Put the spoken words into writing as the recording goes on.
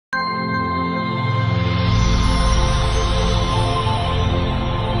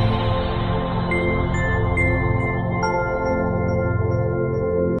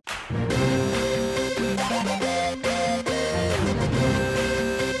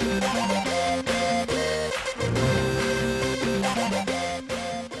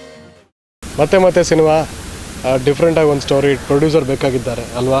ಮತ್ತೆ ಮತ್ತೆ ಸಿನಿಮಾ ಡಿಫ್ರೆಂಟಾಗಿ ಒಂದು ಸ್ಟೋರಿ ಪ್ರೊಡ್ಯೂಸರ್ ಬೇಕಾಗಿದ್ದಾರೆ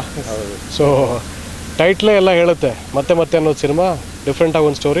ಅಲ್ವಾ? ಸೊ ಟೈಟ್ಲೇ ಎಲ್ಲ ಹೇಳುತ್ತೆ, ಮತ್ತೆ ಮತ್ತೆ ಅನ್ನೋದು ಸಿನಿಮಾ ಡಿಫ್ರೆಂಟಾಗಿ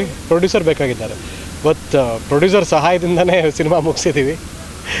ಒಂದು story producer ಬೇಕಾಗಿದ್ದಾರೆ. But producer ಸಹಾಯದಿಂದನೇ cinema ಮುಗಿಸಿದ್ದೀವಿ.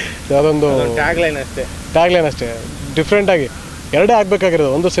 ಅದೊಂದು ಟ್ಯಾಗ್ಲೈನ್ ಅಷ್ಟೇ ಡಿಫ್ರೆಂಟಾಗಿ ಎರಡೇ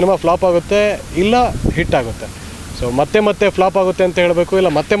ಆಗಬೇಕಾಗಿರೋದು. ಒಂದು ಸಿನಿಮಾ ಫ್ಲಾಪ್ ಆಗುತ್ತೆ ಇಲ್ಲ ಹಿಟ್ ಆಗುತ್ತೆ. ಸೊ ಮತ್ತೆ ಮತ್ತೆ ಫ್ಲಾಪ್ ಆಗುತ್ತೆ ಅಂತ ಹೇಳಬೇಕು, ಇಲ್ಲ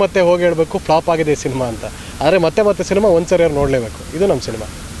ಮತ್ತೆ ಮತ್ತೆ ಹೋಗಿ ಹೇಳಬೇಕು ಫ್ಲಾಪ್ ಆಗಿದೆ ಸಿನಿಮಾ ಅಂತ. ಆದರೆ ಮತ್ತೆ ಮತ್ತೆ ಸಿನಿಮಾ ಒಂದು ಸರಿ ಅವ್ರು ನೋಡಲೇಬೇಕು. ಇದು ನಮ್ಮ ಸಿನಿಮಾ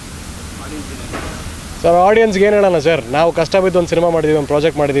ಸರ್. ಆಡಿಯನ್ಸ್ಗೆ ಏನು ಹೇಳೋಣ ಸರ್, ನಾವು ಕಷ್ಟ ಬಿದ್ದು ಒಂದು ಸಿನಿಮಾ ಮಾಡಿದ್ದೀವಿ, ಒಂದು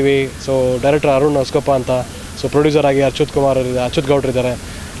ಪ್ರಾಜೆಕ್ಟ್ ಮಾಡಿದ್ದೀವಿ. ಸೊ ಡೈರೆಕ್ಟರ್ ಅರುಣ್ ಹೊಸ್ಕೊಪ್ಪ ಅಂತ, ಸೊ ಪ್ರೊಡ್ಯೂಸರ್ ಆಗಿ ಅಚ್ಯುತ್ ಗೌಡ್ರು ಇದ್ದಾರೆ,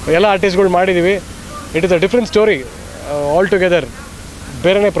 ಎಲ್ಲ ಆರ್ಟಿಸ್ಟ್ಗಳು ಮಾಡಿದ್ದೀವಿ. It is a different story all together.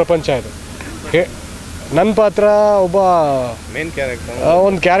 ಬೇರೆಯೇ ಪ್ರಪಂಚ ಇದು. ನನ್ನ ಪಾತ್ರ ಒಬ್ಬ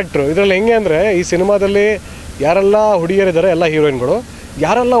ಒಂದು ಕ್ಯಾರೆಕ್ಟ್ರು. ಇದರಲ್ಲಿ ಹೆಂಗೆ ಅಂದರೆ, ಈ ಸಿನಿಮಾದಲ್ಲಿ ಯಾರೆಲ್ಲ ಹುಡುಗಿಯರಿದ್ದಾರೆ ಎಲ್ಲ ಹೀರೋಯಿನ್ಗಳು,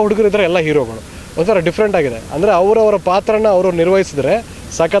 ಯಾರೆಲ್ಲ ಹುಡುಗರಿದ್ದಾರೆ ಎಲ್ಲ ಹೀರೋಗಳು. ಒಂಥರ ಡಿಫ್ರೆಂಟ್ ಆಗಿದೆ. ಅಂದರೆ ಅವರವರ ಪಾತ್ರನ ಅವರು ನಿರ್ವಹಿಸಿದ್ರೆ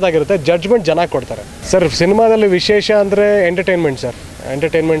ಸಖತ್ತಾಗಿರುತ್ತೆ. ಜಡ್ಜ್ಮೆಂಟ್ ಜನ ಕೊಡ್ತಾರೆ ಸರ್. ಸಿನಿಮಾದಲ್ಲಿ ವಿಶೇಷ ಅಂದರೆ ಎಂಟರ್ಟೈನ್ಮೆಂಟ್ ಸರ್.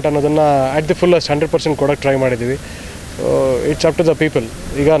 ಎಂಟರ್ಟೈನ್ಮೆಂಟ್ ಅನ್ನೋದನ್ನು ಅಟ್ ದಿ ಫುಲ್ 100% ಕೊಡೋಕ್ಕೆ ಟ್ರೈ ಮಾಡಿದ್ದೀವಿ. It's up to the people.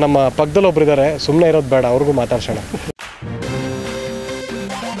 ಈಗ ನಮ್ಮ ಪಕ್ಕದಲ್ಲಿ ಒಬ್ರು ಇದ್ದಾರೆ, ಸುಮ್ಮನೆ ಇರೋದು ಬೇಡ, ಅವ್ರಿಗೂ ಮಾತಾಡ್ಸೋಣ.